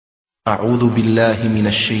أعوذ بالله من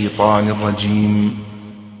الشيطان الرجيم.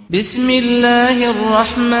 بسم الله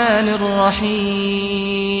الرحمن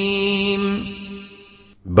الرحيم.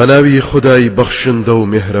 بناوي خداي بخشن دو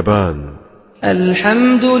مهربان.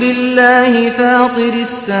 الحمد لله فاطر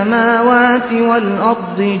السماوات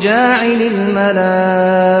والأرض جاعل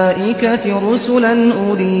الملائكة رسلا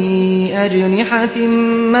أولي أجنحة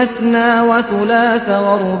مثنى وثلاث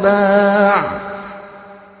ورباع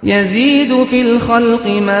يزيد في الخلق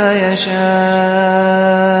ما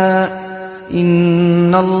يشاء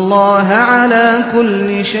إن الله على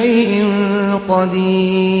كل شيء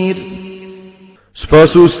قدير.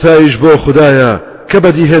 سپاس و ستایش بۆ خدایە کە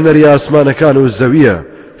بەدیهێنەری ئاسمانەکان و زەویە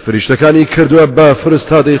فریشتەکانی کردووە بە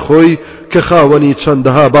فرستادەی خۆی کە خاوەنی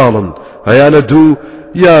چەندەها باڵن هەیانە دوو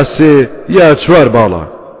یا سێ یا چوار باڵە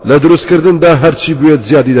لە دروستکردندا هەرچی بوێت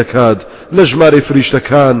زیادی دەکات لە ژمارەی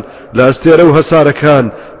فریشتەکان لە ئەستێرە و هەسارەکان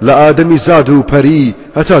لە ئادەمی زاد و پەری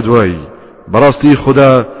هەتا دوایی بەڕاستی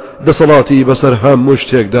خدا دەسەڵاتی بەسەر هەموو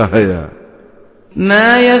شتێکدا هەیە.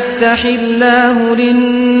 ما يفتح الله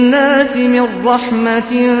للناس من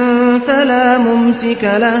رحمة فلا ممسك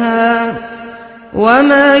لها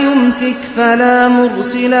وما يمسك فلا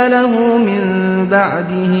مرسل له من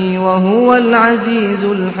بعده وهو العزيز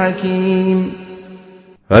الحكيم.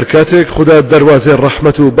 هەر کاتێک خدا دەروازێ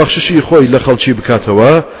ڕەحمەت و بەخششی خۆی لە خەڵکی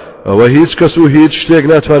بکاتەوە ئەوە هیچ کەس و هیچ شتێک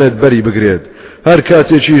ناتوانێت بەری بگرێت. هەر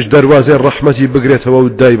کاتێکیش دەروازێ ڕەحمەتی بگرێتەوە و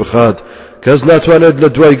دای بخات کەس ناتوانێت لە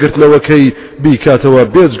دوای گرتنەوەکەی بیکاتەوە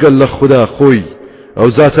بێجگەل لە خدا خۆی ئەو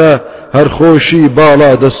زاتە هەر خۆشی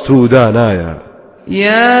باڵا دەست و دانایە.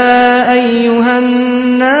 يا أيها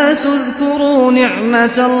الناس اذكروا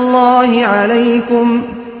نعمة الله عليكم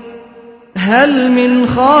هل من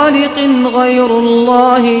خالق غير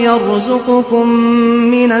الله يرزقكم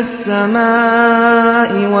من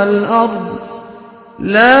السماء والأرض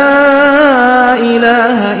لا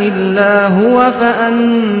إله إلا هو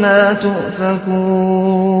فأنا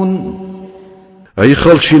تؤفكون. أي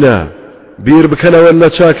خلشنا بير بكنوا لە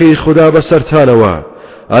چاکەی خدا بەسەرتانەوە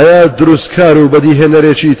ئایا دروستکار و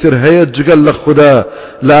بەدیهێنەرێکی تر هەیە جگەل لە خدا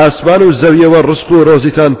لە ئاسمان و زەویەوە ڕزق و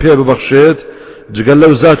ڕۆزیتان پێ ببەخشێت جگەل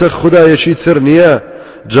لەو زاتە خدایەکی تر نییە؟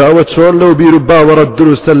 جاوە چۆن لەو بیر و باوەڕەت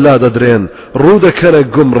دروستە لا دەدرێن ڕوو دەکەنە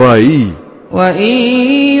گومڕایی. وَإِن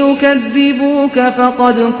يُكَذِّبُوكَ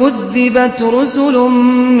فَقَدْ كُذِّبَتْ رُسُلٌ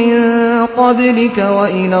مِّن قَبْلِكَ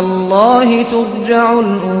وَإِلَى اللَّهِ تُرْجَعُ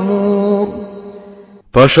الْأُمُورُ.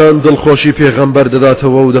 پاشان دڵخۆشی پێغەمبەر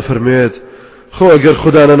دەداتەوە و دەفەرمێت خۆ ئەگەر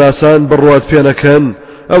خدا نەناسان بڕوات پێ نەکەن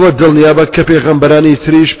ئەوە دڵنیابە کە پێغەمبەرانی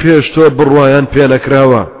تریش پێش تۆ بڕوایان پێ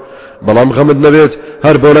نەکراوە بەڵام غەمت نەبێت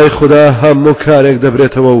هەر بۆ لای خدا هەموو کارێک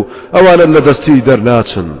دەبرێتەوە و ئەوانە لە دەستی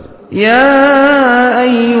دەرناچن. يا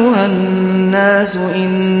أيها الناس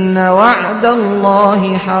إن وعد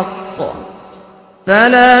الله حق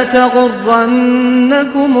فلا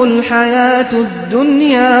تغرنكم الحياة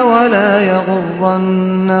الدنيا ولا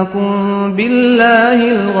يغرنكم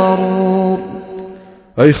بالله الغرور.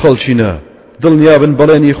 أي خەڵکینە دڵنیابن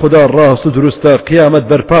بەڵێنی خدا ڕاست و دروستە قیامەت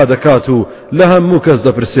بەرپا دەکات و لە هەموو کەس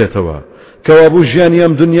دەپرسێتەوە کەوا بوو ژیانی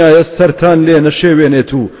ئەم دنیایە سەرتان لێ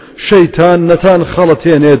نەشێوێنێت و شەیتان نەتان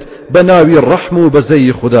خەڵەتێنێت بە ناوی ڕەحم و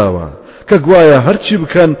بەزەیی خداوە کە گوایە هەرچی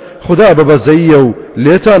بکەن خدا بە بەزەییە و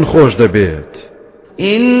لێتان خۆش دەبێت.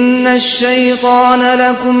 إن الشيطان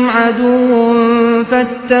لكم عدو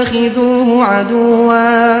فاتخذوه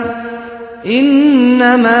عدوا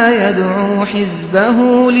إنما يدعو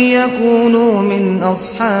حزبه ليكونوا من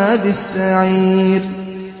أصحاب السعير.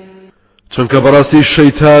 چونکە بەڕاستی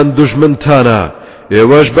شەیتان دوژمنتانە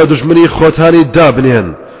ئێوەش بە دوژمنی خۆتانی دابنێن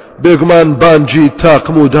بێگومان بانجی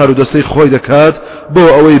تاقم و دار و دەستەی خۆی دەکات بۆ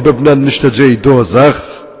ئەوەی ببنەن نیشتەجێی دۆزەخ.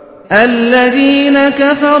 الذين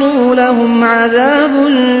كفروا لهم عذاب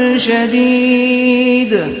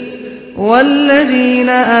شديد والذين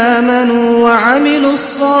آمنوا وعملوا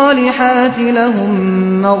الصالحات لهم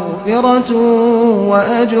مغفرة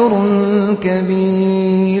وأجر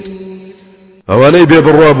كبير. ئەوانەی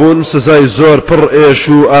بێبڕوابوون سزای زۆر پڕ ئێش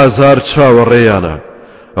و ئازار چاوەڕێیانە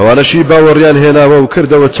ئەوانەشی باوەڕیان هێناوە و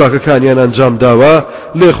کردەوە چاکەکانیان ئەنجام داوە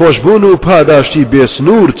لێخۆشبوون و پاداشتی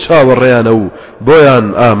بێسنوور چاوەڕێیانە و بۆیان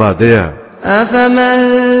ئامادەیە. أفمن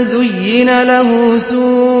زين له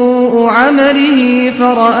سوء عمله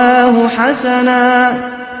فرآه حسنا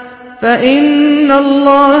فإن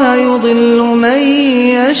الله يضل من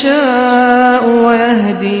يشاء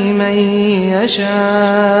ويهدي من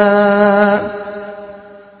يشاء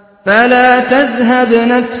فلا تذهب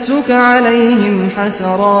نفسك عليهم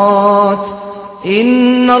حسرات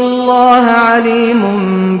إن الله عليم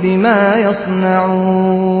بما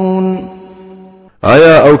يصنعون.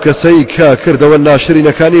 ئایا ئەو کەسەی کە کردەوە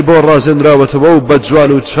ناشرینەکانی بۆ ڕازێنراوەتەوە و بە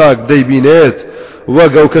جوان و چاک دەیبینێت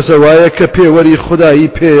وەک ئەو کەسە وایە کە پێوەری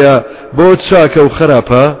خودایی پێیە بۆ چاکە و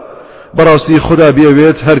خراپە؟ بەڕاستی خوددا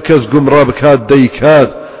بێوێت هەر کەس گومڕا بکات دەیکات،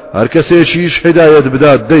 هەر کەسێکیش هدایەت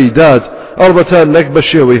بدات دەیدات، ئەڵبەتە نەک بە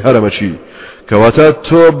شێوەی هەرەمەچی. کەواتە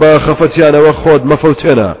تۆ بە خەفەتیانەوە خۆت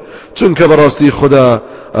مەفەوتێنە، چونکە بەڕاستی خوددا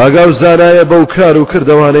ئاگا و زانایە بەو کار و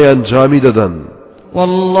کردەوانەی ئەنجامی دەدەن.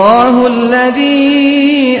 والله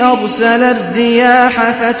الذي أرسل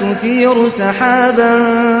الرياح فتثير سحابا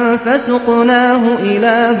فسقناه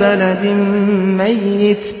إلى بلد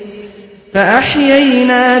ميت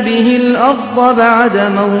فأحيينا به الأرض بعد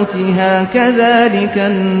موتها كذلك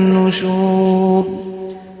النشور.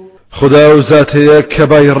 خدا و زاتەیە کە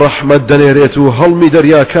بای ڕەحمەت دەنێرێت و هەڵمی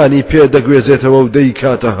دەریاکانی پێدەگوێزێتەوە و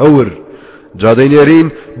دەیکاتە هەور،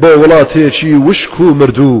 جادەینێرین بۆ وڵاتێکی وشک و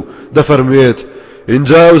مردوو. دەفەرموێت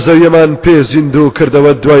اینجا و زەویەمان پێ زیندوو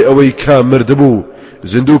کردەوە دوای ئەوەی کا مردبوو،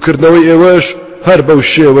 زیندووکردنەوەی ئێوەش هەر بەو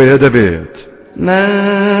شێوەیە دەبێت. من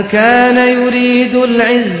كان يريد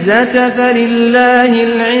العزة فلله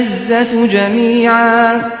العزة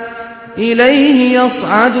جميعا إليه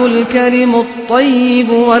يصعد الكلم الطيب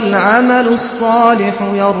والعمل الصالح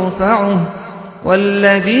يرفعه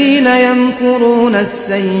والذين يمكرون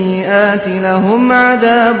السيئات لهم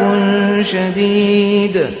عذاب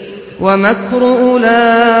شديد ومكر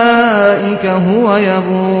أولئك هو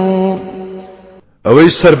يبور. ئەوەی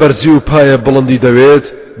سەربەرزی و پایە بڵندی دەوێت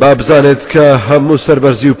با بزانێت کە هەموو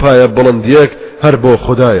سەربەرزی و پایە بڵندیەک هەر بۆ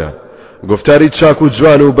خوددایە. گفتاری چاک و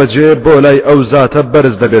جوان و بەجێ بۆ لای ئەو زاتە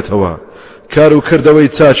بەرز دەبێتەوە. کار و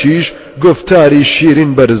کردەوەی چاچیش گفتاری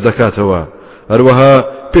شیرین بەرز دەکاتەوە. هەروەها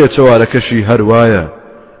پێچەوانەکەشی هەروایە.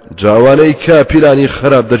 جاوانەی کە پیلانی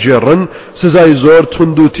خراپ دەجێڕن سزای زۆر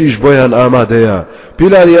تند و تیژ بۆیان ئامادەیە.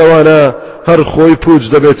 پیلانی ئەوانە هەر خۆی پوچ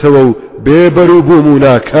دەبێتەوە و بێبەروبووم و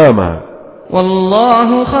ناکامە.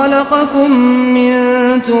 والله خلقكم من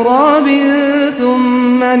تراب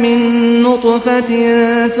ثم من نطفة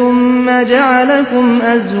ثم جعلكم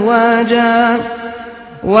أزواجا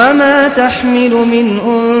وما تحمل من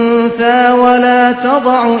أنثى ولا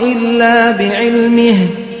تضع إلا بعلمه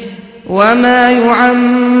وما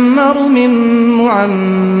يعمر من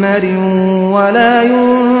معمر ولا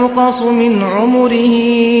ينقص من عمره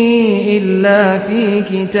إلا في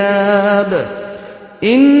كتاب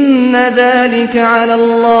إن ذلك على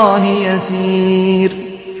الله يسير.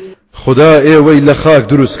 خدا ئێوەی لە خاک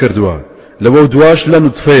دروست کردووە، لەوە دواش لە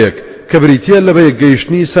نوتفەیەک کە بریتە لە بە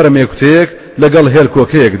یەکگەیشتنی سەرمێکوتەیەک لەگەڵ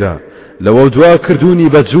هێلکۆکەیەکدا، لەوە دوا کردوونی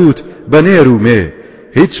بەجووت بە نێر و مێ.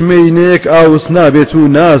 هیچ مێینەیەک ئاوس نابێت و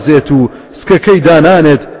نازێت و سکەکەی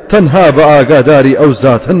دانانێت تەنها بە ئاگاداری ئەو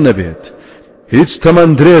زاتن نەبێت. هیچ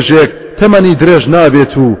تەمەن درێژێک تەمەنی درێژ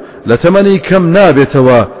نابێت و لە تەمەنی کەم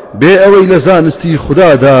نابێتەوە بێ ئەوەی لە زانستی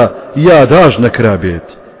خوددادا یاداش نەکرابێت.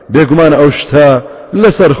 بێگومان ئەو شتە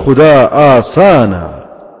لەسەر خوددا ئاسانە.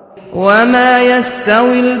 وما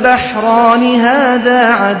يستوي البحران هذا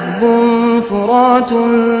عذب فرات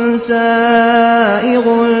سائغ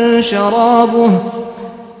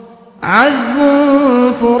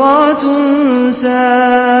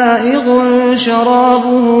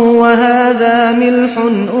شرابه وهذا ملح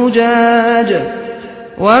أجاج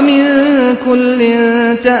ومن كل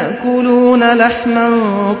تأكلون لحما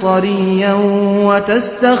طريا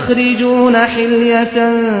وتستخرجون حلية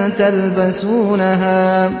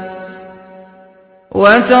تلبسونها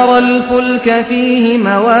وترى الفلك فيه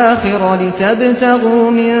مواخر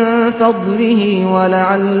لتبتغوا من فضله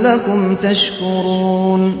ولعلكم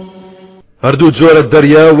تشكرون. هەردوو جۆرە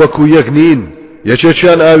دەریا وەکو یەک نین،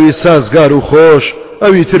 یەکێکیان ئاوی سازگار و خۆش،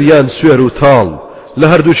 ئەوی تریان سوێر و تاڵ. لە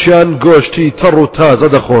هەردووچیان گۆشتی تەڕ و تازە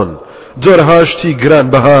دەخۆن، جۆرەهاشتی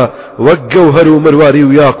گرانبەها وەک گەوهەر و مرواری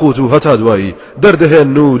و یاقوت و هەتا دوایی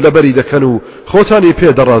دەردەهێن و لەبەری دەکەن و خۆتانی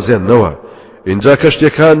پێدەڕازێننەوە. اینجا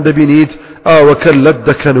کەشتێکان دەبینیت ئاوەکە لەت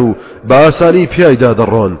دەکەن و بە ئاسانی پیایدا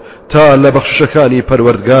دەڕۆن تا لە بەخشەکانی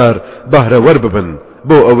پەروەردگار بەهرەوەر ببن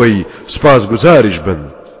بۆ ئەوەی سپاسگوزاریش بن.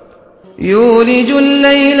 يولج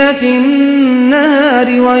الليل في النهار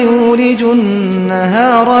ويولج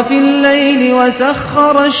النهار في الليل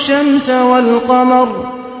وسخر الشمس والقمر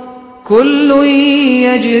كل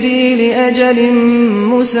يجري لأجل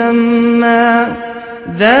مسمى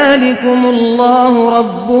ذلكم الله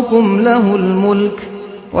ربكم له الملك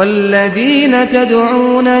والذين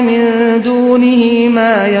تدعون من دونه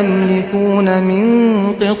ما يملكون من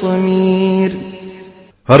قطمير.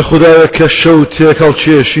 هەر خدایە کە شەو تێک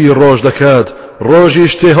هەڵچێشی ڕۆژ دەکات،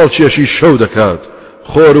 ڕۆژیش تێ هەڵچێشی شەو دەکات.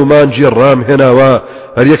 خۆر و مانجی ڕام هێناوە،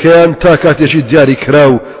 هەر یەکەیان تا کاتێکی دیاری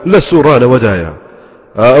کراو لە سوڕانەوەدایە.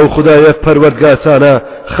 ئەو خودایە پەروەردگاتانە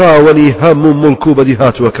خاوەنی هەموو مڵک و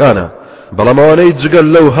بەدیهاتووەکانە بەڵام ئەوانەی جگەل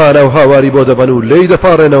لەو هانە و هاواری بۆ دەبەن و لێی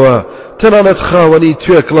دەپاڕێنەوە تەنانەت خاوەنی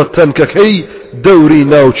توێکڵە تەنکەکەی دەوری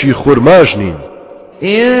ناوچی خورماش نین.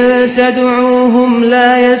 إن تدعوهم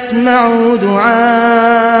لا يسمعوا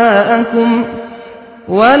دعاءكم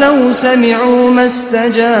ولو سمعوا ما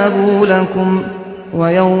استجابوا لكم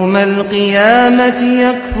ويوم القيامة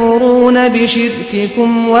يكفرون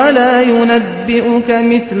بشرككم ولا ينبئك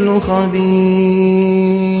مثل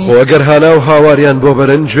خبير. خو ئەگەر هانا و هاواریان بۆ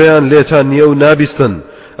بەرن گوێیان لێتان نییە و نابیستن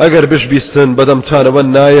ئەگەر بشبیستن بەدەمتانەوە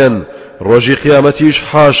نایەن ڕۆژی قیامەتیش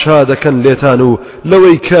حاشا دەکەن لێتان و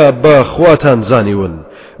لەوەی کە بە خواتان زانیون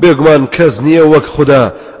بێگومان کەس نییە وەک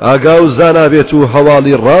خوددا ئاگا و زانابێت و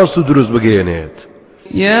هەواڵی ڕاست و دروست بگەێنێت.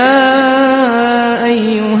 يا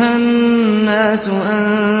أيها الناس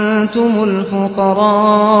أنتم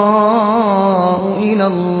الفقراء إلى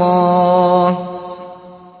الله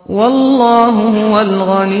والله هو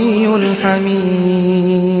الغني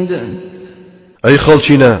الحميد. أي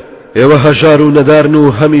خەڵچینە ئێوە هەژار و نەدارن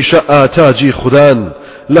و هەمیشە ئاتاجی خوددان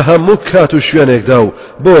لە هەموو کات و شوێنێکدا و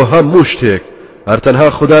بۆ هەموو شتێک هەرتەنها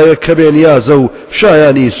خوددایە کە بێنیازە و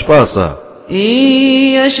شایانی سوپاسە. إن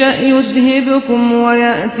يشأ يذهبكم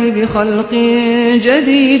ويأتي بخلق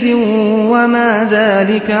جديد وما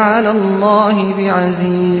ذلك على الله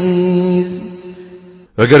بعزيز.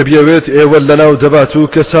 ئەگەر بیەوێت ئێوە لەناو دەبات و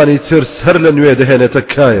کەسانی ترس هەر لە نوێ دەهێنێتە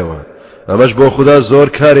کایەوە ئەمەش بۆ خوددا زۆر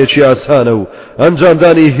کارێکی ئاسانە و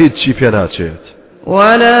ئەنجامدانی هیچی پێ ناچێت.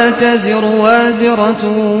 ولا تزر وازرة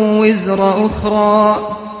وزر أخرى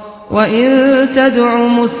وإن تدع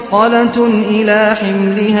مثقلة إلى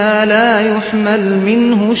حملها لا يحمل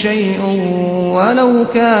منه شيء ولو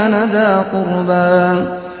كان ذا قربى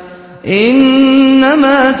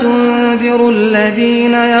إنما تنذر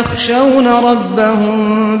الذين يخشون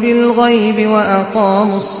ربهم بالغيب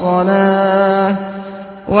وأقاموا الصلاة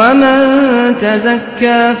ومن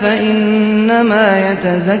تزكى فإنما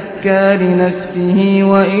يتزكى لنفسه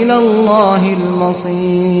وإلى الله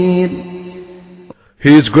المصير.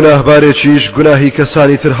 هیچ گوناهبارێکیش گوناهی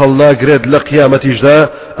کەسانی تر هەڵناگرێت لە قیامەتیشدا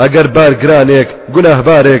ئەگەر بارگرانێک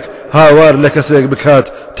گوناهبارێک هاوار لە کەسێک بکات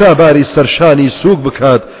تا باری سەرشانی سووک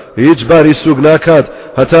بکات هیچ باری سووک ناکات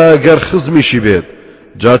هەتا ئەگەر خزمیشی بێت.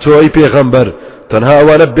 جا تۆ ئەی پێغەمبەر تەنها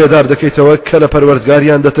ئەوانە بێدار دەکەیتەوە کە لە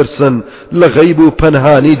پەروەردگاریان دەترسن لە غەیب و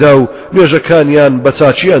پەنهانیدا و نوێژەکانیان بە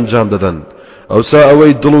چاچی ئەنجام دەدەن ئەوسا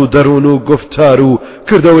ئەوەی دڵ و دەروون و گفتار و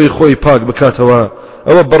کردەوەی خۆی پاک بکاتەوە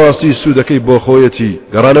ئەوە بەڕاستی سوودەکەی بۆ خۆیەتی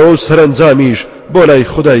گەڕانەوە و سەرنجامیش بۆ لای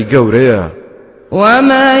خودای گەورەیە.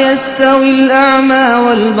 وما يستوي الأعمى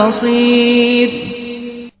والبصير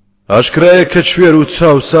ئاشکرایە کە کوێر و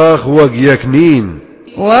چاوساغ وەک یەک نین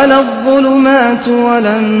ولا الظلمات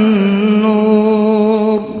ولا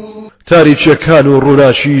النور تاریچەکان و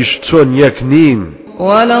ڕووناچیش چۆن یەک نین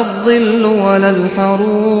ولا الظل ولا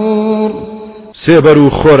الحرور سێبەر و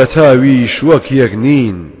خۆرەتاویش وەک یەک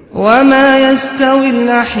نین. وما يستوي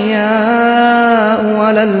الأحياء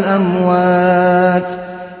ولا الأموات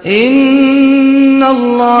إن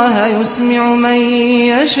الله يسمع من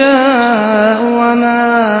يشاء وما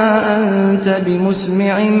أنت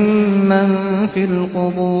بمسمع من في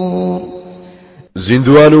القبور.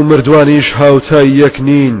 زیندوان و مردوانیش هاوتای یەک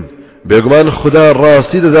نین بێگومان خوددا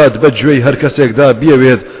ڕاستی دەدات بە گوێی هەر کەسێکدا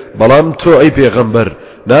بیەوێت بەڵام تۆ ئەی پێغەمبەر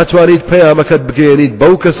ناتوانیت پەیامەکەت بگەێنیت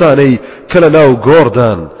بەو کەسانەی کە لە ناو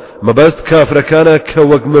گۆڕدان مەبەست کافرەکانە کە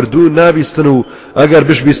وەک مردوو نابیستن و ئەگەر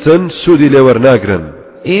بشبیستن سوودی لێوەرناگرن.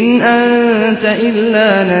 إن أنت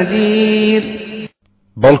إلا نذير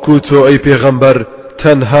بەڵکو تۆ ئەی پێغەمبەر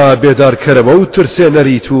تەنها بێدارکەرەوە و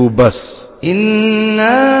ترسێنەریت و بەس.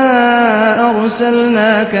 إنا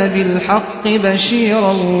أرسلناك بالحق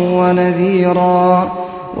بشيرا ونذيرا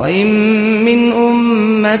وإن من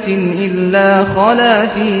أمة إلا خلا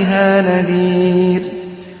فيها نذير.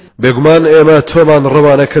 بێگومان ئێمە تۆمان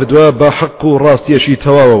ڕەوانە کردووە بە حەق و ڕاستیەشی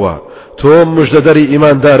تەواوەوە تۆ موژدەدەری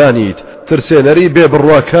ئیماندارانیت ترسێنەری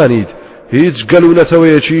بێبڕواکانیت هیچ گەل و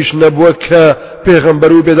نەتەوەیەکیش نەبووە کە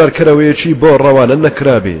پێغەمبەر و بێدارکەرەوەیەکی بۆ ڕەوانە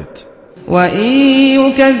نەکرابێت. وإن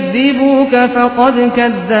يكذبوك فقد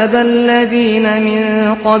كذب الذين من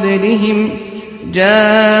قبلهم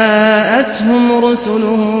جاءتهم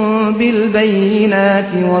رسلهم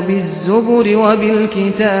بالبينات وبالزبر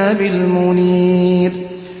وبالكتاب المنير.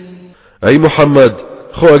 أي محمد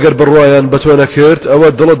خۆ ئەگەر بڕوایان بە تۆ نەکرد ئەوە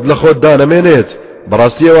دڵت لە خۆت دانەمێنێت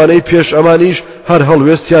بەڕاستی ئەوانەی پێش ئەمانیش هەر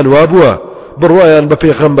هەڵوێستیان وابووە بڕوایان بە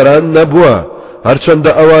پێغەمبەران نەبووە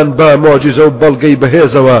هەرچەندە ئەوان بە مۆجیزە و بەڵگەی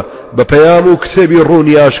بەهێزەوە بە پەیام و کتێبی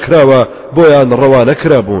ڕوونی ئاشکراوە بۆیان ڕەوانە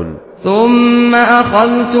کرابوون. ثم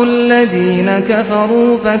أخذت الذين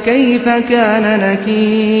كفروا فكيف كان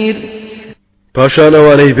نكير پاشان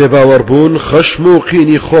ئەوانەی بێباوەڕ بوون خەشم و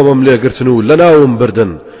قینی خۆمم لێگرتن و لەناوم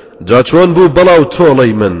بردن جا چۆن بوو بەڵاو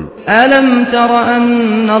تۆڵەی من ألم تر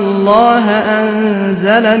أن الله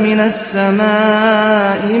أنزل من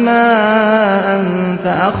السماء ماء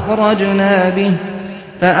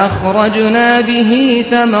فأخرجنا به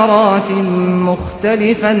ثمرات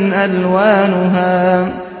مختلفا ألوانها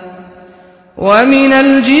ومن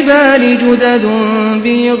الجبال جدد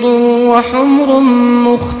بيض وحمر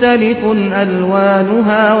مختلف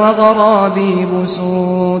ألوانها وغرابيب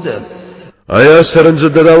سود ئایا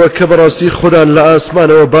سەرنجت دەداوە کە بەڕاستی خوددان لە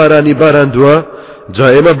ئاسمانەوە بارانی باراندووە جا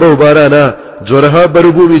ئێمە بەو بارانە جۆرەها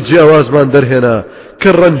بەروبوومی جیاوازمان دەرهێنا کە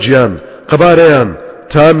ڕەنگیان قەبارەیان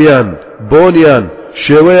تامیان بۆنیان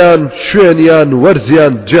شێوەیان شوێنیان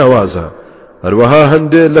وەرزیان جیاوازە هەروەها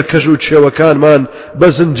هەندێ لە کەژ و چێوەکانمان بە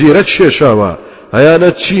زنجیرە کێشاوە هەیانە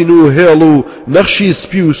چین و هێڵ و نەخشی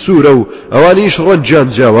سپی و سوورە و ئەوانیش ڕەنگیان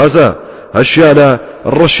جیاوازە هەشیانە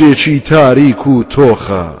ڕەشێکی تاریک و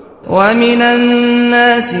تۆخە ومن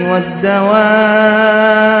الناس والدواب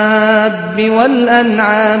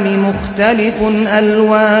والأنعام مختلف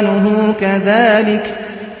ألوانه كذلك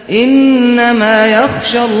إنما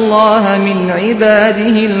يخشى الله من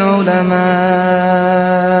عباده العلماء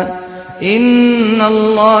إن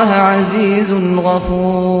الله عزيز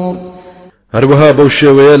غفور هەروەها بەو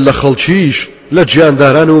شێوەیە لە خەڵکیش لە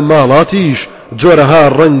گیانداران و ماڵاتیش جۆرەها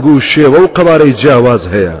ڕەنگ و شێوە و قەبارەی جیاواز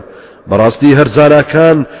هەیە بەڕاستی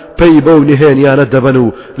هەرزانەکان پەی بەو نهێنیانە دەبن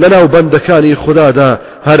و لەناو بەندەکانی خوددادا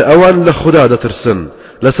هەر ئەوان لە خوددا دەترسن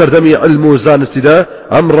لە سەردەمی علم و زانستیدا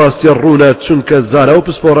ئەم ڕاستیە ڕوونە چونکە زانە و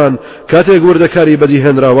پسپۆڕان کاتێک وردەکاری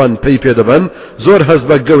بەدیهێنراوان پەی پێدەبن زۆر هەست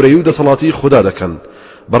بە گەورەی و دەسەڵاتی خوددا دەکەن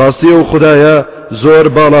بەڕاستی ئەو خوددایە زۆر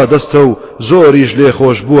باڵا دەستە و زۆریش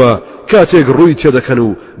لێخۆش بووە كاتيك روي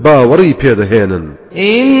تيدكنو باوري بيدهينن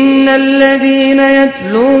إن الذين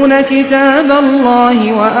يتلون كتاب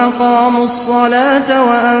الله وأقاموا الصلاة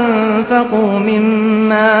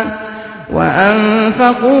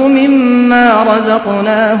وأنفقوا مما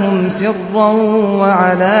رزقناهم سرا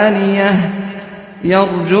وعلانية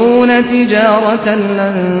يرجون تجارة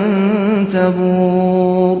لن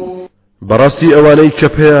تبور بەڕاستی ئەوانەی کە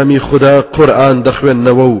پەیامی خوددا قورئان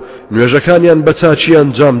دەخوێننەوە و نوێژەکانیان بە چاچی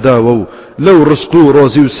ئەنجامداوە و لەو ڕزق و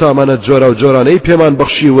ڕۆزی و سامانە جۆرە و جۆرانەی پێمان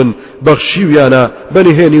بەخشیون بەخشیویانە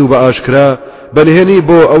بەنهێنی و بە ئاشکرا بەنهێنی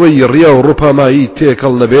بۆ ئەوەی ڕیا و ڕووپامایی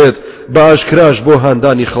تێکەڵ نەبێت بە ئاشکراش بۆ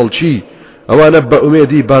هاندانی خەڵکی ئەوانە بە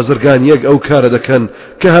ئومێدی بازرگانیەک ئەو کارە دەکەن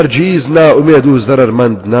کە هەرگیز نائومێد و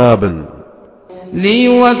زەرەرمەند نابن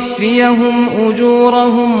ليوفيهم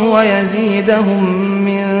أجورهم ويزيدهم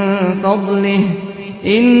من فضله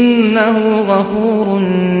إنه غفور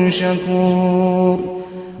شكور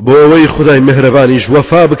بۆەوەی خدای مهرەبانیش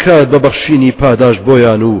وەفا بکات بە بەخشینی پاداش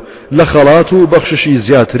بۆیان و لە خەڵات و بەخششی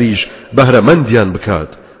زیاتریش بەهرەمەندیان بکات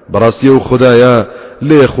بەڕاستی ئەو خدایە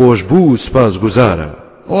لێخۆش بوو سپاسگوزارە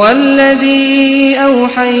والذي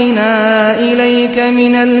أوحينا إليك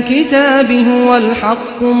من الكتاب هو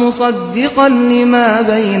الحق مصدقا لما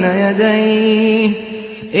بين يديه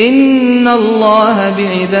إن الله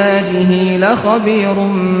بعباده لخبير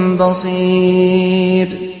بصير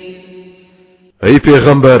أي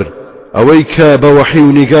پیغمبر أوي كاب وحي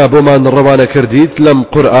ونقا بمان روان كرديت لم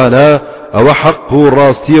قرآنا أو حق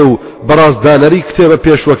راستيو براز دانري كتاب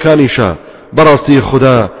بيشوكانيشا براستي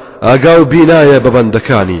خدا أقاو بناية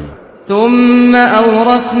ببندكاني ثم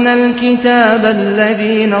أورثنا الكتاب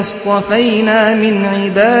الذين اصطفينا من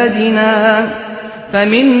عبادنا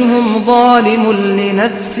فمنهم ظالم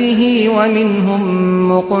لنفسه ومنهم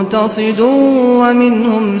مقتصد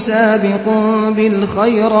ومنهم سابق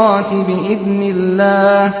بالخيرات بإذن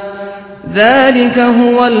الله ذلك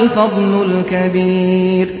هو الفضل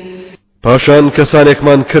الكبير پاشان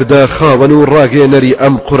کەسانێکمان کردە خاوەن و ڕاگەێنەری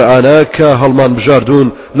ئەم قورئانە کە هەڵمان بژاردوون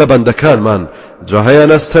لە بەندەکانمان جا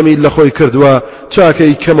هەیانە ستەمی لە خۆی کردووە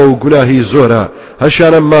چاکەی کەمە و گوناهی زۆرە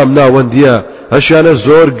هەشیانە مام ناوەندیە هەشیانە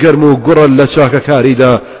زۆر گەرم و گوڕن لە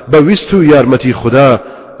چاکەکاریدا بە ویست و یارمەتی خوددا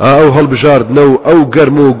ئەو هەڵبژاردنە و ئەو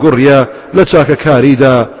گەرم و گوڕیە لە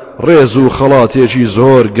چاکەکاریدا ڕێز و خەڵاتێکی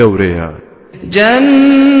زۆر گەورەیە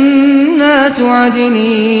جنات عدن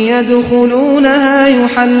يدخلونها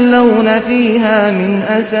يحلون فيها من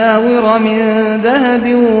أساور من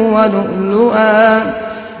ذهب ولؤلؤا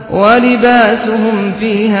ولباسهم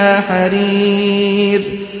فيها حرير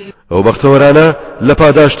ئەو بەختەوەرانە لە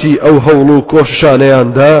پاداشتی ئەو هەوڵ و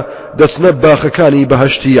کۆششانەیاندا دەچنە باخەکانی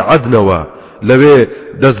بەهەشتی عەدنەوە لەوێ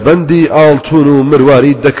دەستبەندی ئاڵتون و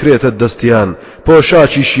مرواری دەکرێتە دەستیان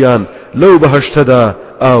پۆشاکیشیان لەو بەهەشتەدا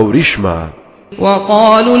ئاوریشمە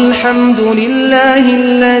وقالوا الحمد لله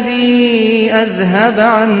الذي أذهب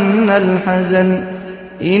عنا الحزن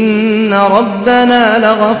إن ربنا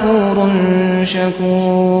لغفور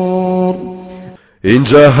شكور.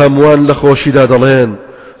 اینجا هەمووان لە خۆشیدا دەڵێن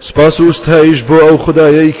سپاس و ستایش بۆ ئەو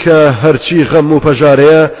خودایەی کە هەرچی غەم و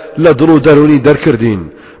پەژارەیە لە دڵ و دەرونی دەرکردین.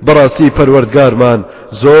 بەڕاستی پەروەردگارمان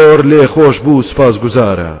زۆر لێخۆش بوو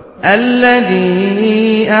سپاسگوزارە.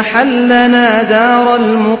 الذي أحلنا دار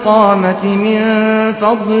المقامة من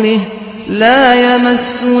فضله لا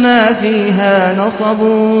يمسنا فيها نصب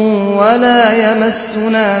ولا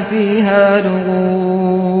يمسنا فيها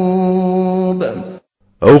لغوب.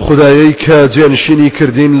 ئەو خودایەی کە جێنشینی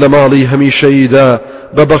کردین لە ماڵی هەمیشەییدا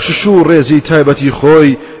بە بەخشش و ڕێزی تایبەتی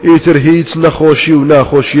خۆی ئیتر هیچ نەخۆشی و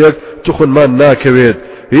ناخۆشیەک توخنمان ناکەوێت،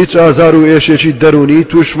 هیچ ئازار و ئێشێکی دەرونی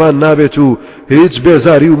توشمان نابێت و هیچ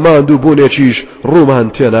بێزاری و ماندوو بوونێکیش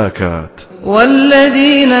ڕوومان تێناکات.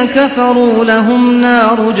 والذين كفروا لهم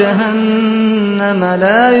نار جهنم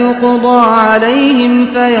لا يقضى عليهم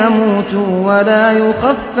فيموتوا ولا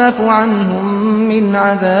يخفف عنهم من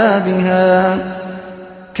عذابها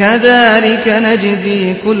كذلك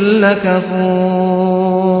نجزي كل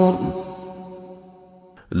كفور.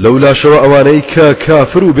 لولا شو ئەوانەی کە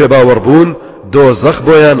کافر و بێباوەڕ بوون دۆزەخ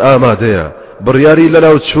بۆیان ئامادەیە، بڕیاری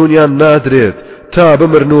لەناو چوونیان نادرێت تا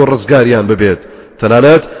بمرن و ڕزگاریان ببێت،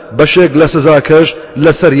 تەنانەت بەشێک لە سزاکەش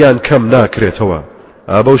لەسەریان کەم ناکرێتەوە.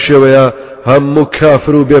 ئابەو شێوەیە هەموو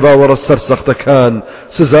کافر و بێباوەڕە سەرسەختەکان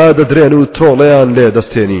سزا دەدرێن و تۆڵەیان لێ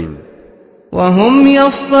دەستێنین. وهم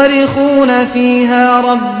يصطرخون فيها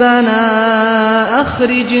ربنا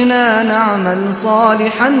أخرجنا نعمل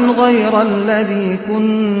صالحا غير الذي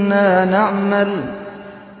كنا نعمل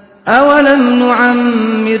أولم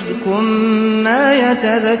نعمركم ما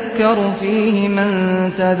يتذكر فيه من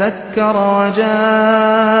تذكر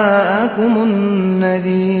وجاءكم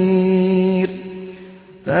النذير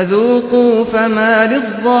فذوقوا فما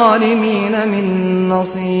للظالمين من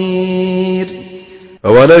نصير.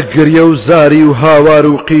 ئەوانە گریە و زاری و هاوار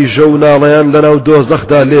و قیژە و ناڵەیان لەناو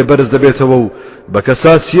دۆزەخدا لێ بەرز دەبێتەوە و بە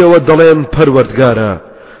کەساتیەوە دەڵێن پەروەردگارە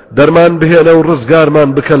دەرمان بهێنە و ڕزگارمان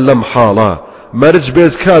بکەن لەم حاڵە، مەرج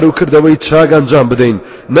بێت کار و کردەوەی چاک ئەنجام بدەین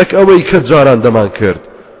نەک ئەوەی کە جاران دەمان کرد.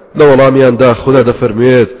 لە وەڵامیاندا خوددا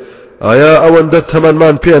دەفەرموێت ئایا ئەوەندە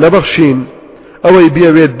تەمەنمان پێ نەبەخشین ئەوەی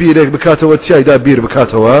بێوێت بیرێک بکاتەوە تیایدا بیر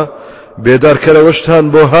بکاتەوە؟ بێدارکەرەوەشتان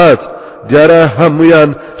بۆ هات، دیارە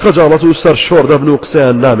هەمویان خەجاڵەت و سەر شۆڕ دەبن و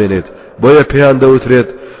قسەیان نامێنێت، بۆیە پێیان دەوترێت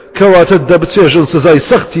کەواتە دەبچێژن سزای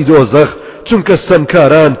سەختی دۆزەخ چونکە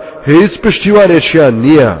ستەمکاران هیچ پشتیوانێکیان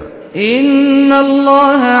نییە. إن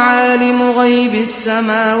الله عالم غيب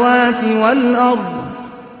السماوات والأرض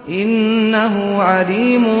إنه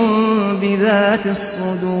عليم بذات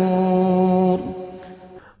الصدور.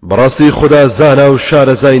 بەڕاستی خوددا زانا و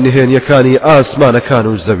شارەزای نهێنیەکانی ئاسمانەکان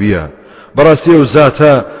و زەویە، بەڕاستی ئەو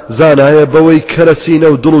زاتە زانایە بەوەی کەرەسینە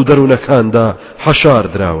و دڵ و دەروونەکاندا حەشار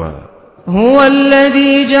دراوە. هو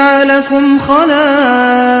الذي جعلكم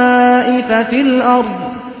خلائف في الأرض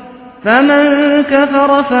فمن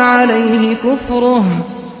كفر فعليه كفره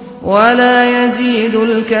ولا يزيد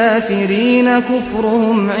الكافرين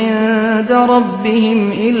كفرهم عند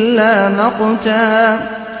ربهم إلا مقتا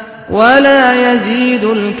ولا يزيد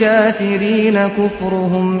الكافرين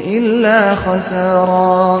كفرهم إلا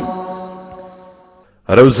خسارا.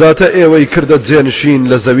 ئەرەوزاتە ئێوەی کردە جێنشین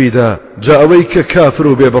لە زەویدا، جا ئەوەی کە کافر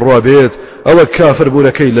و بێبڕوا بێت ئەوە کافر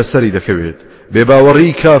بوونەکەی لەسەری دەکەوێت.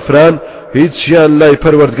 بێباوەڕی کافران هیچیان لای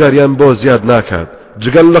پەروەردگاریان بۆ زیاد ناکات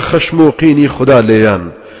جگەل لە خەشم و قینی خوددا لێیان.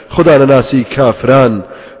 خوددا نەناسی کافران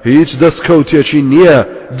هیچ دەستکەوتێکی نییە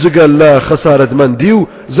جگەل لە خەسارەتمەندی و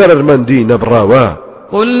زەرەرمەندی نەبڕاوە.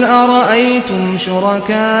 قل أرأيتم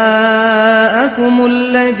شركاءكم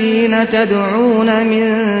الذين تدعون من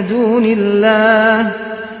دون الله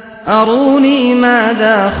أروني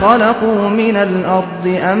ماذا خلقوا من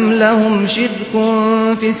الأرض أم لهم شرك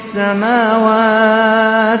في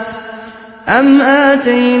السماوات أم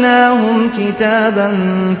آتيناهم كتابا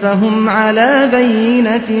فهم على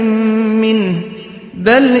بينة منه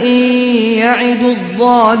بل إن يعد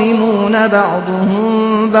الظالمون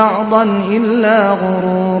بعضهم بعضا إلا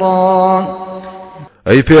غرورا.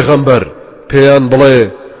 أي پیغمبر پیان بڵێ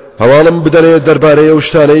هەواڵم بدەنێ دەربارەی ئەو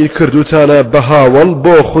شتانەی کردوتانە بە هاوڵ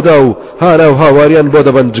بۆ خوددا و هانە و هاواریان بۆ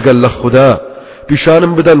دەبەن جگەل لە خوددا.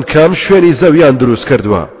 پیشانم بدەن کام شوێنی زەویان دروست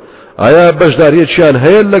کردووە؟ ئایا بەشداریەکیان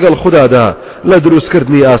هەیە لەگەڵ خوددادا لە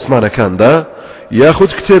دروستکردنی ئاسمانەکاندا؟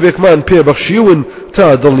 یاخود کتێبێکمان پێبەخشیون تا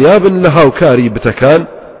دڵنیابن لە هاوکاری بتەکان؟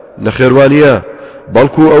 نەخێوانیە،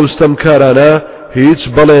 بەڵکو ئەو ستەمکارانە هیچ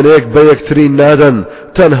بەڵێنێک بە یەکتری نادەن،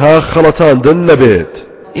 تەنها خەڵەتاندن نەبێت.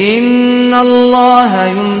 إن الله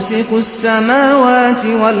يمسك السماوات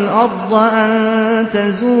والأرض أن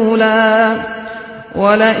تزولا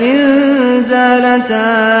ولئن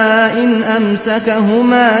زالتا إن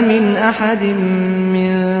أمسكهما من أحد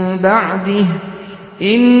من بعده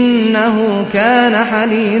إنه كان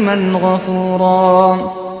حليما غفورا.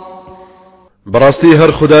 بەڕاستی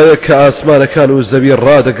هەر خوددایە کە ئاسمانەکان و زەوی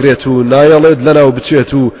ڕادەگرێت و نایەڵێت لەناو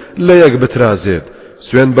بچێت و لە یەک بترازێت.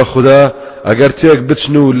 سوێن بە خوددا ئەگەر تێک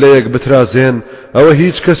بچن و لە یەک بترازێن ئەوە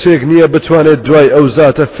هیچ کەسێک نییە بتوانێت دوای ئەو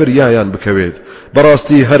زاتە فریایان بکەوێت.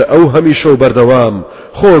 بەڕاستی هەر ئەو هەمیشە و بەردەوام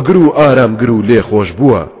خۆگر و ئارامگر و لێخۆش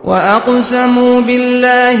بووە. وأقسموا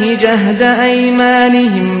بالله جهد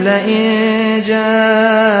أيمانهم لئن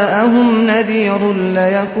جاءهم نذير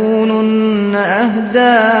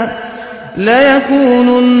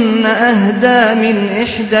ليكونن أهدى من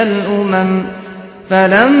إحدى الأمم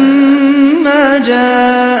فلما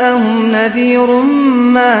جاءهم نذير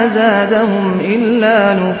ما زادهم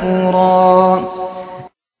إلا نفورا.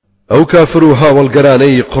 ئەو کافر و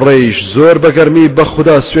هاوڵگەرانەی قڕەیش زۆر بەگەرمی بە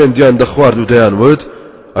خوددا سوێندیان دەخوارد و دەیانوت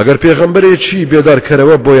ئەگەر پێغەمبەرێکی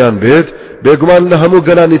بێدارکەرەوە بۆیان بێت بێگومان لە هەموو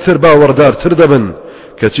گەلانی تر باوەڕدارتر دەبن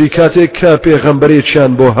کەچی کاتێک کە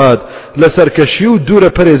پێغەمبەرێکیان بۆ هات لە سەرکەشی و دوورە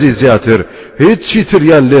پەرێزی زیاتر هیچی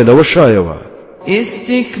تریان لێنەوە شایەوە.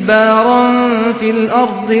 استكبارا في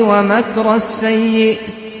الأرض ومكر السيء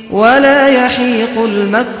ولا يحيق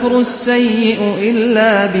المكر السيء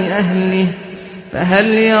إلا بأهله فهل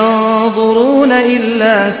ينظرون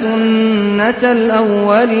إلا سنة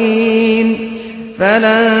الأولين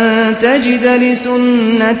فلن تجد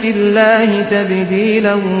لسنة الله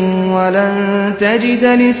تبديلا ولن تجد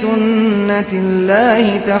لسنة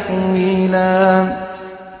الله تحويلا.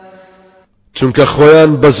 چونکە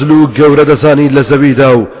خۆیان بەزل و گەورە دەزانی لە زەویدا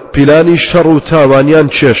و پیلانی شەڕ و تاوانیان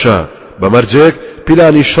چێشە بەمەرجێک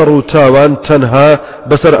پیلانی شەڕ و تاوان تەنها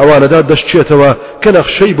بەسەر ئەوانەدا دەشتێتەوە کە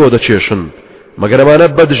نەخشەی بۆ دەچێشن مەگەر ئەمانە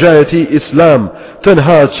بەدژایەتی ئیسلام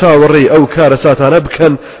تەنها چاوەڕێی ئەو کارە ساتانە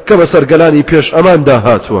بکەن کە بەسەر گەلانی پێش ئەماندا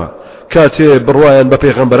هاتووە کاتێ بڕوایان بە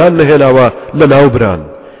پێغەمبەران نەهێناوە لە ناوبران.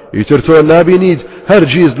 ئیتر تۆ نابینیت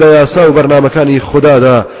هەرگیز لە یاسا و بەرنامەکانی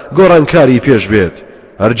خوددادا گۆڕانکاری پێش بێت.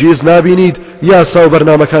 هەرگیز نابینیت یاسا و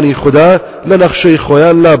بەرنامەکانی خوددا لە نەخشەی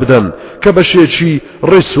خۆیان لابدەن کە بەشێکی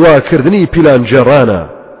ڕیسواکردنی پیلانجێڕانە.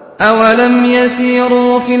 أولم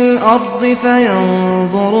يسيروا في الأرض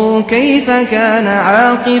فينظروا كيف كان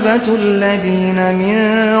عاقبة الذين من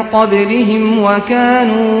قبلهم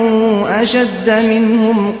وكانوا أشد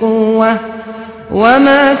منهم قوة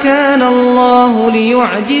وما كان الله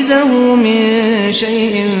ليعجزه من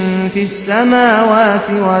شيء في السماوات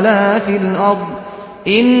ولا في الأرض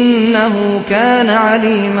إنه كان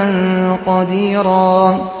عليما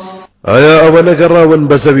قديرا. ئایا ئەوە نەگەڕاون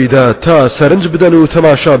بە زەویدا تا سەرنج بدەن و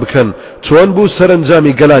تەماشا بکەن چۆن بوو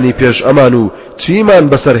سەرنجامی گەلانی پێش ئەمان و چیمان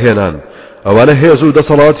بەسەرهێنان؟ ئەوانە هێز و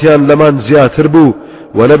دەسەڵاتیان لەمان زیاتر بوو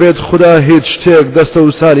و نەبێت خوددا هیچ شتێک دەستە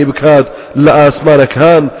و سانی بکات لە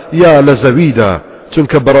ئاسمانەکان یا لە زەویدا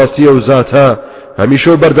چونکە بەڕاستی ئەو زاتە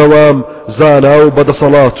هەمیشە بەردەوام زانا و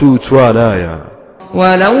بەدەسەڵات و توانایە.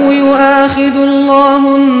 ولو يؤاخذ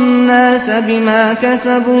الله الناس بما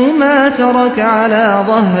كسبوا ما ترك على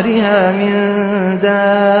ظهرها من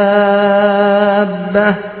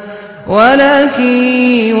دابة ولكن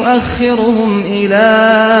يؤخرهم إلى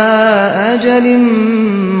أجل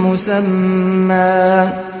مسمى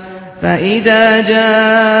فإذا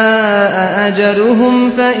جاء أجلهم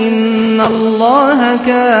فإن الله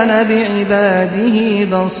كان بعباده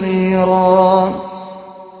بصيرا.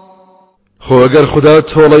 خۆ ئەگەر خوددا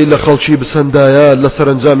تۆڵەی لە خەڵکی بسەندایە لە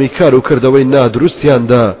سەرنجامی کار و کردەوەی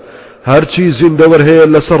نادروستیاندا هەرچی زیندەوەر هەیە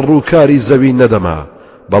لەسەر ڕووکاری زەوی نەدەما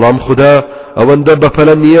بەڵام خوددا ئەوەندە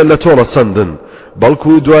بەپەلە نییە لە تۆڵە سەندن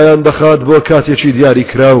بەڵکو دوایان دەخات بۆ کاتێکی دیاری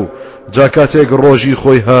کراو جا کاتێک ڕۆژی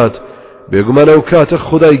خۆی هات بێگومانە و کاتە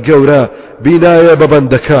خودای گەورە بینایە بە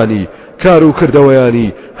بەندەکانی کار و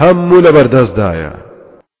کردەوەیانی هەموو لەبەردەستدایە.